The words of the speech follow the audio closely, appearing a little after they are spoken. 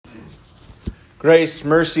Grace,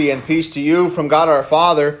 mercy, and peace to you from God our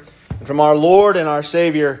Father and from our Lord and our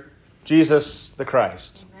Savior, Jesus the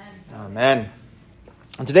Christ. Amen. Amen.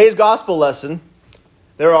 In today's gospel lesson,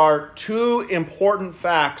 there are two important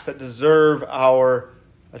facts that deserve our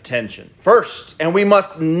attention. First, and we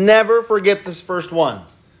must never forget this first one,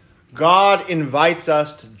 God invites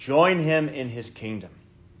us to join Him in His kingdom.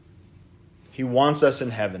 He wants us in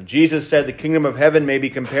heaven. Jesus said the kingdom of heaven may be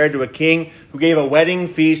compared to a king who gave a wedding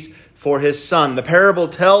feast for his son. The parable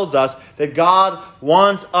tells us that God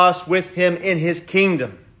wants us with Him in His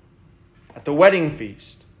kingdom. At the wedding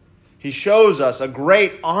feast, He shows us a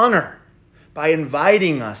great honor by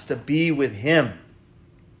inviting us to be with Him,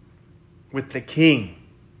 with the King.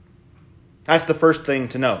 That's the first thing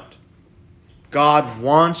to note. God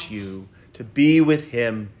wants you to be with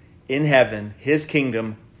Him in heaven, His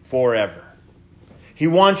kingdom, forever. He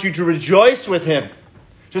wants you to rejoice with Him,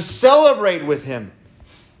 to celebrate with Him,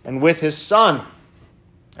 and with His Son,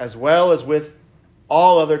 as well as with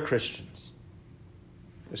all other Christians.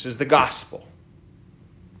 This is the gospel.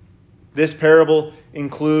 This parable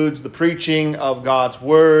includes the preaching of God's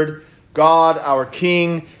word. God, our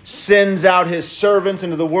King, sends out His servants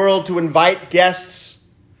into the world to invite guests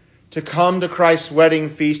to come to Christ's wedding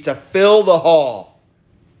feast, to fill the hall,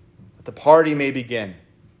 that the party may begin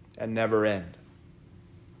and never end.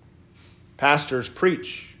 Pastors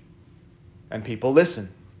preach, and people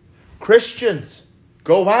listen. Christians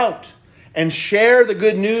go out and share the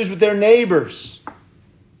good news with their neighbors.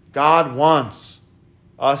 God wants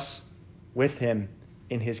us with Him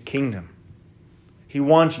in His kingdom. He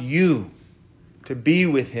wants you to be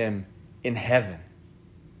with Him in heaven.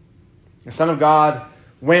 The Son of God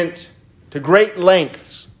went to great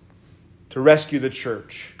lengths to rescue the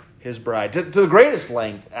church, His bride. To the greatest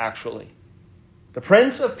length, actually. The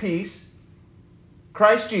Prince of Peace,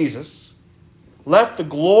 Christ Jesus, left the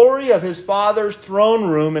glory of His Father's throne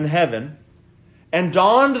room in heaven and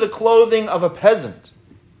donned the clothing of a peasant,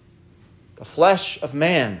 the flesh of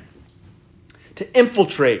man, to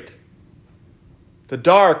infiltrate the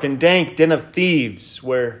dark and dank den of thieves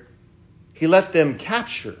where He let them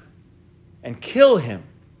capture and kill Him.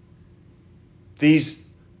 These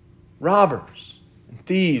robbers and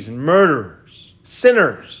thieves and murderers,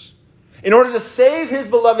 sinners, in order to save His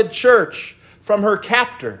beloved church from her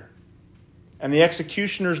captor and the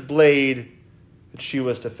executioner's blade that she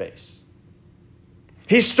was to face.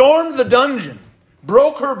 He stormed the dungeon,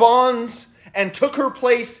 broke her bonds, and took her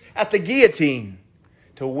place at the guillotine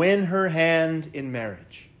to win her hand in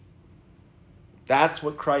marriage. That's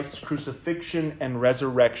what Christ's crucifixion and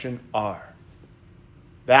resurrection are.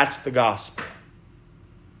 That's the gospel.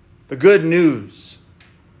 The good news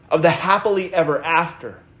of the happily ever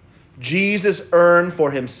after Jesus earned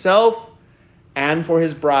for Himself and for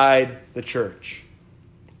His bride, the church,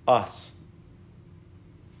 us.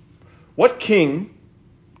 What king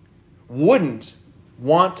wouldn't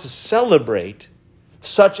want to celebrate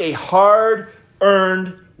such a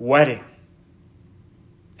hard-earned wedding?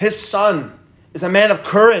 His Son is a man of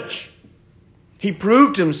courage. He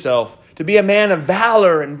proved Himself to be a man of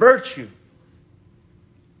valor and virtue,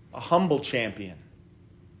 a humble champion,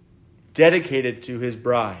 dedicated to His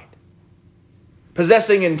bride,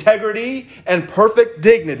 possessing integrity and perfect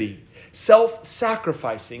dignity,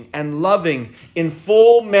 self-sacrificing and loving in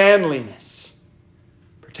full manliness,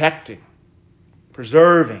 protecting,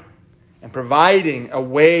 preserving, and providing a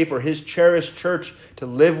way for His cherished church to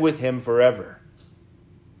live with Him forever.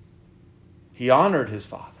 He honored His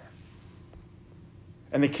Father.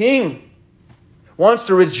 And the King wants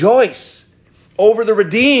to rejoice over the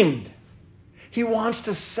redeemed. He wants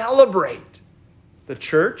to celebrate the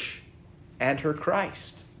church and her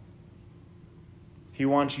Christ. He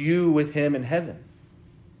wants you with Him in heaven.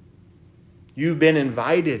 You've been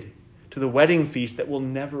invited to the wedding feast that will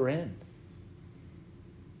never end.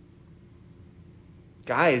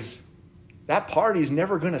 Guys, that party's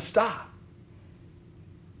never going to stop.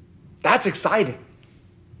 That's exciting.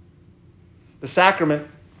 The sacrament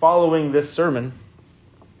following this sermon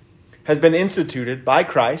has been instituted by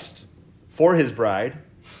Christ for His bride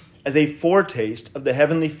as a foretaste of the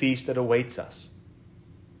heavenly feast that awaits us.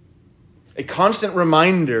 A constant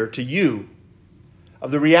reminder to you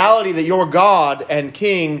of the reality that your God and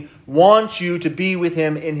King wants you to be with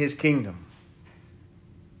Him in His kingdom.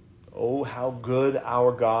 Oh, how good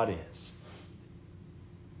our God is.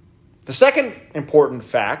 The second important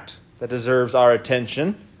fact that deserves our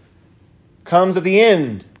attention comes at the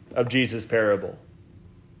end of Jesus' parable.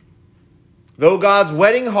 Though God's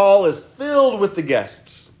wedding hall is filled with the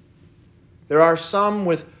guests, there are some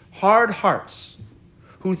with hard hearts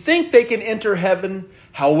who think they can enter heaven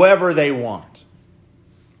however they want.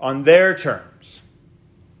 on their terms,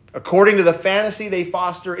 according to the fantasy they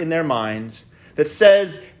foster in their minds that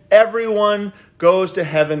says everyone goes to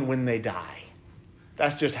heaven when they die.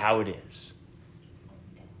 That's just how it is.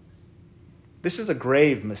 This is a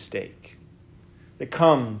grave mistake that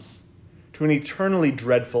comes to an eternally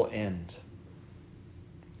dreadful end.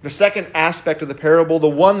 The second aspect of the parable, the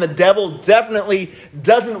one the devil definitely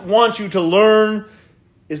doesn't want you to learn,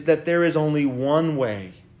 is that there is only one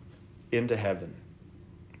way into heaven.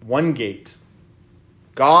 One gate.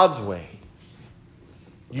 God's way.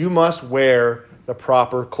 You must wear the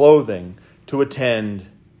proper clothing to attend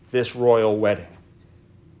this royal wedding.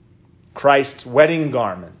 Christ's wedding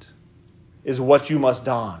garment is what you must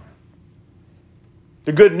don.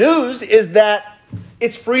 The good news is that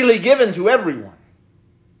it's freely given to everyone.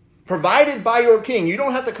 Provided by your king. You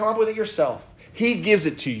don't have to come up with it yourself. He gives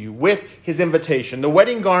it to you with his invitation. The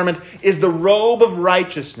wedding garment is the robe of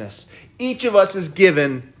righteousness. Each of us is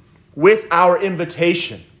given with our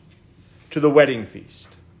invitation to the wedding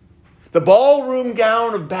feast. The ballroom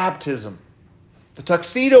gown of baptism. The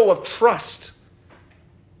tuxedo of trust.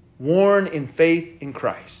 Worn in faith in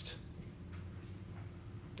Christ.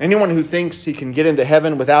 Anyone who thinks he can get into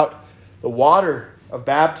heaven without the water of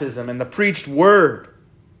baptism and the preached word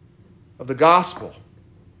of the gospel,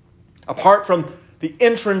 apart from the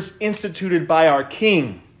entrance instituted by our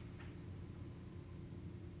King,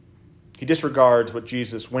 he disregards what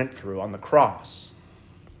Jesus went through on the cross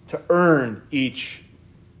to earn each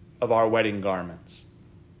of our wedding garments,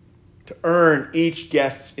 to earn each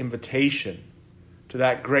guest's invitation to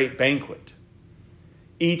that great banquet,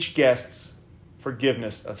 each guest's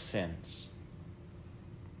forgiveness of sins.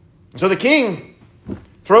 And so the king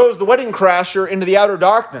throws the wedding crasher into the outer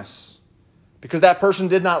darkness because that person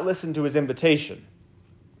did not listen to his invitation.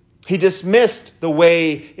 He dismissed the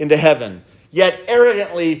way into heaven, yet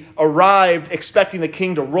arrogantly arrived expecting the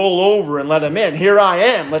king to roll over and let him in. Here I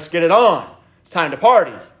am, let's get it on. It's time to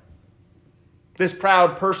party. This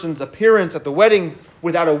proud person's appearance at the wedding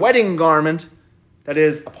without a wedding garment, that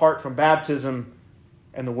is, apart from baptism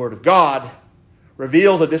and the word of God,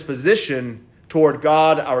 reveals a disposition toward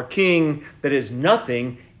God, our King, that is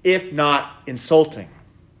nothing if not insulting.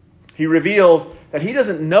 He reveals that he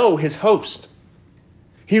doesn't know his host.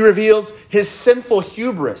 He reveals his sinful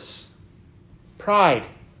hubris, pride,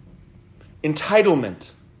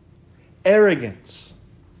 entitlement, arrogance,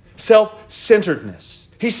 self-centeredness.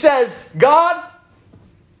 He says, God,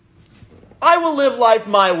 I will live life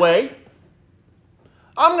my way.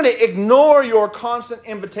 I'm going to ignore your constant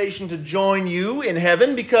invitation to join you in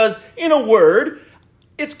heaven because, in a word,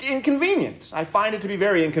 it's inconvenient. I find it to be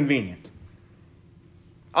very inconvenient.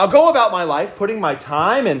 I'll go about my life putting my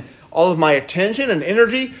time and all of my attention and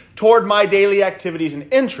energy toward my daily activities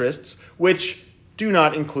and interests, which do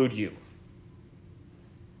not include you.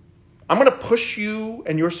 I'm going to push you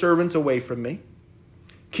and your servants away from me,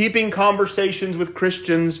 keeping conversations with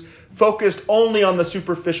Christians focused only on the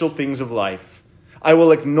superficial things of life. I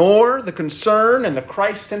will ignore the concern and the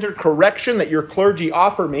Christ-centered correction that your clergy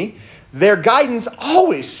offer me. Their guidance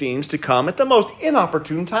always seems to come at the most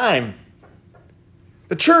inopportune time.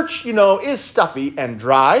 The church, is stuffy and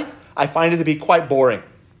dry. I find it to be quite boring.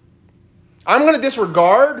 I'm going to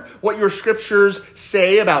disregard what your scriptures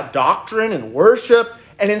say about doctrine and worship.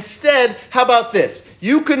 And instead, how about this?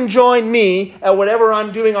 You can join me at whatever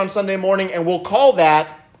I'm doing on Sunday morning, and we'll call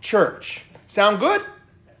that church. Sound good?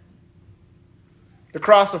 The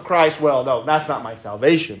cross of Christ, well, no, that's not my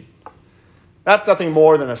salvation. That's nothing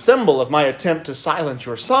more than a symbol of my attempt to silence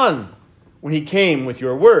your Son when he came with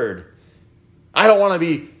your word. I don't want to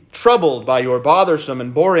be troubled by your bothersome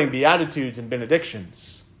and boring beatitudes and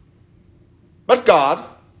benedictions. But God,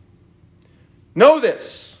 know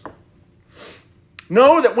this.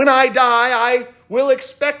 Know that when I die, I will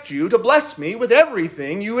expect you to bless me with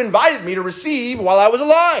everything you invited me to receive while I was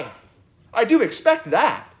alive. I do expect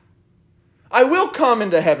that. I will come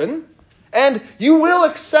into heaven, and you will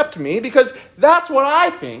accept me because that's what I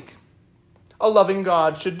think a loving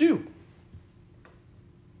God should do.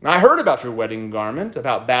 I heard about your wedding garment,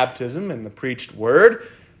 about baptism and the preached word,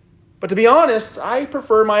 but to be honest, I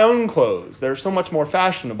prefer my own clothes. They're so much more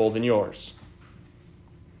fashionable than yours.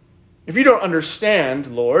 If you don't understand,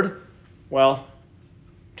 Lord, well,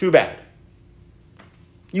 too bad.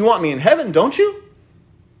 You want me in heaven, don't you?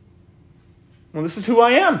 Well, this is who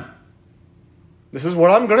I am. This is what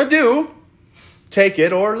I'm going to do. Take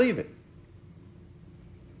it or leave it.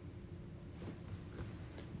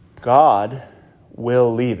 God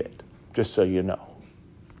will leave it, just so you know.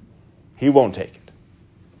 He won't take it.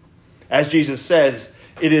 As Jesus says,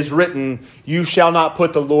 it is written, you shall not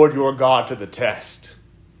put the Lord your God to the test.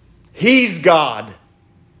 He's God.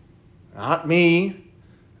 Not me,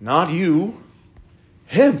 not you,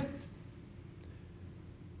 him.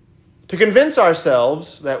 To convince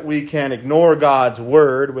ourselves that we can ignore God's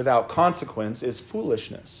word without consequence is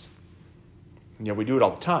foolishness. And yet we do it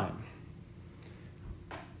all the time.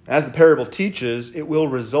 As the parable teaches, it will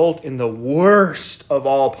result in the worst of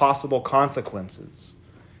all possible consequences: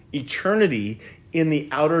 eternity in the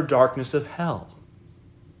outer darkness of hell.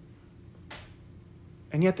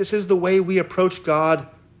 And yet this is the way we approach God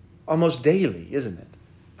almost daily, isn't it?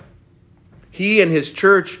 He and his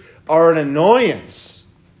church are an annoyance,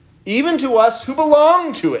 even to us who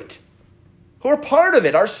belong to it, who are part of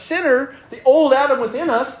it. Our sinner, the old Adam within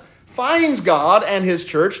us, finds God and his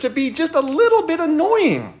church to be just a little bit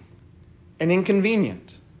annoying and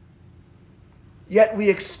inconvenient. Yet we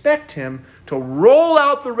expect him to roll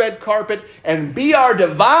out the red carpet and be our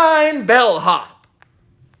divine bellhop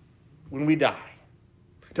when we die.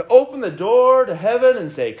 To open the door to heaven and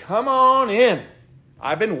say, "Come on in.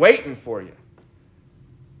 I've been waiting for you."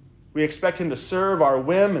 We expect him to serve our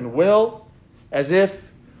whim and will as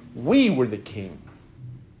if we were the king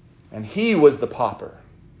and he was the pauper.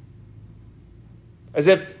 As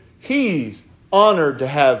if he's honored to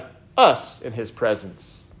have us in his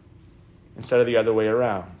presence instead of the other way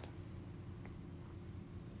around.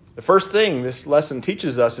 The first thing this lesson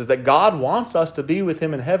teaches us is that God wants us to be with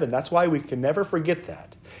him in heaven. That's why we can never forget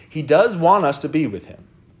that. He does want us to be with him.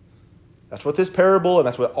 That's what this parable and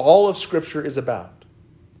that's what all of Scripture is about.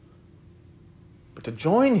 But to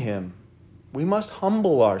join him, we must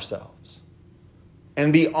humble ourselves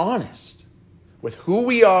and be honest with who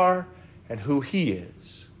we are and who he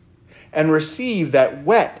is, and receive that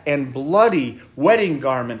wet and bloody wedding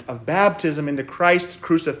garment of baptism into Christ's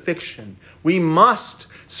crucifixion. We must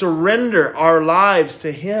surrender our lives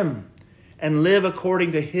to him and live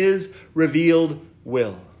according to his revealed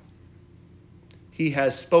will. He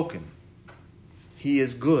has spoken. He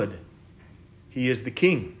is good. He is the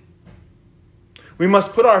King. We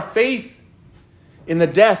must put our faith in the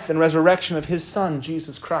death and resurrection of his Son,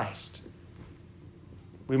 Jesus Christ.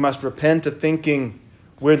 We must repent of thinking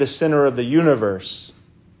we're the center of the universe,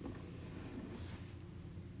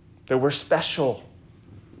 that we're special,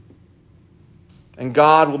 and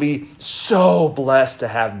God will be so blessed to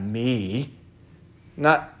have me.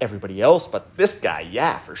 Not everybody else, but this guy,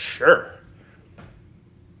 yeah, for sure.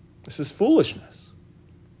 This is foolishness.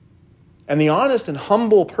 And the honest and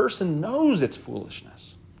humble person knows it's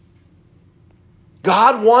foolishness.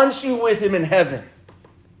 God wants you with him in heaven.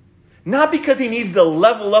 Not because he needs to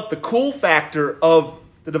level up the cool factor of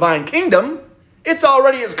the divine kingdom. It's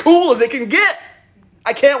already as cool as it can get.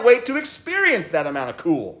 I can't wait to experience that amount of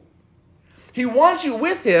cool. He wants you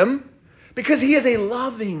with him because he is a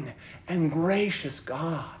loving and gracious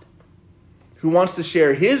God who wants to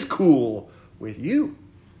share his cool with you.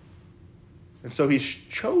 And so he's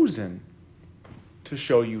chosen to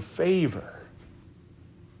show you favor,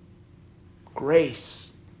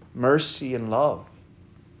 grace, mercy, and love.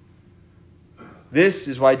 This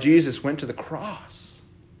is why Jesus went to the cross.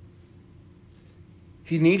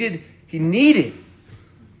 He needed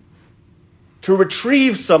to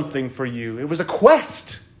retrieve something for you. It was a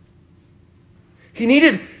quest. He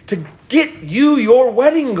needed to get you your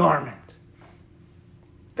wedding garment.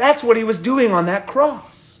 That's what he was doing on that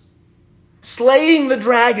cross. Slaying the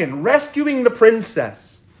dragon, rescuing the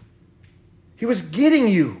princess. He was getting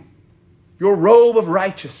you your robe of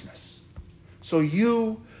righteousness so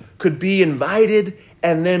you could be invited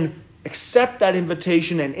and then accept that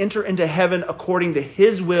invitation and enter into heaven according to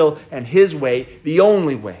his will and his way, the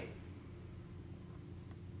only way.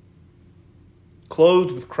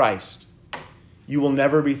 Clothed with Christ, you will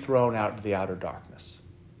never be thrown out into the outer darkness.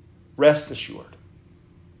 Rest assured.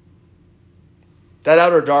 That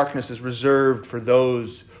outer darkness is reserved for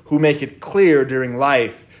those who make it clear during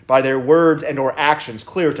life by their words and or actions,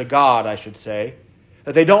 clear to God, I should say,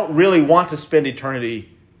 that they don't really want to spend eternity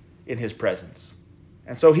in his presence.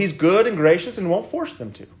 And so he's good and gracious and won't force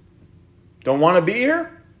them to. Don't want to be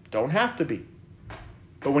here? Don't have to be.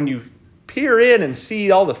 But when you peer in and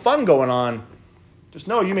see all the fun going on, just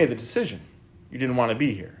know you made the decision. You didn't want to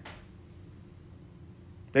be here.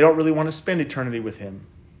 They don't really want to spend eternity with him.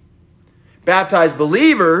 Baptized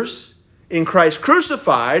believers in Christ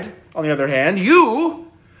crucified, on the other hand,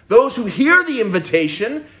 you, those who hear the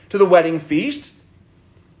invitation to the wedding feast,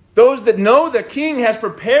 those that know the King has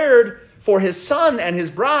prepared for his son and his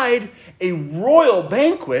bride a royal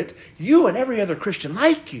banquet, you and every other Christian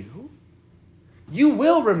like you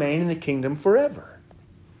will remain in the kingdom forever.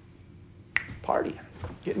 Partying,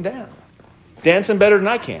 getting down, dancing better than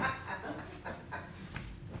I can.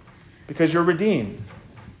 Because you're redeemed.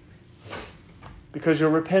 Because you're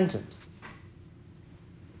repentant.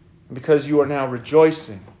 and because you are now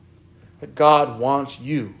rejoicing that God wants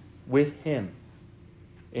you with him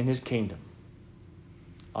in his kingdom.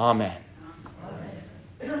 Amen.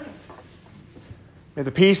 May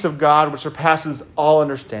the peace of God, which surpasses all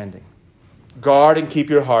understanding, guard and keep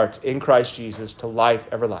your hearts in Christ Jesus to life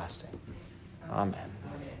everlasting. Amen.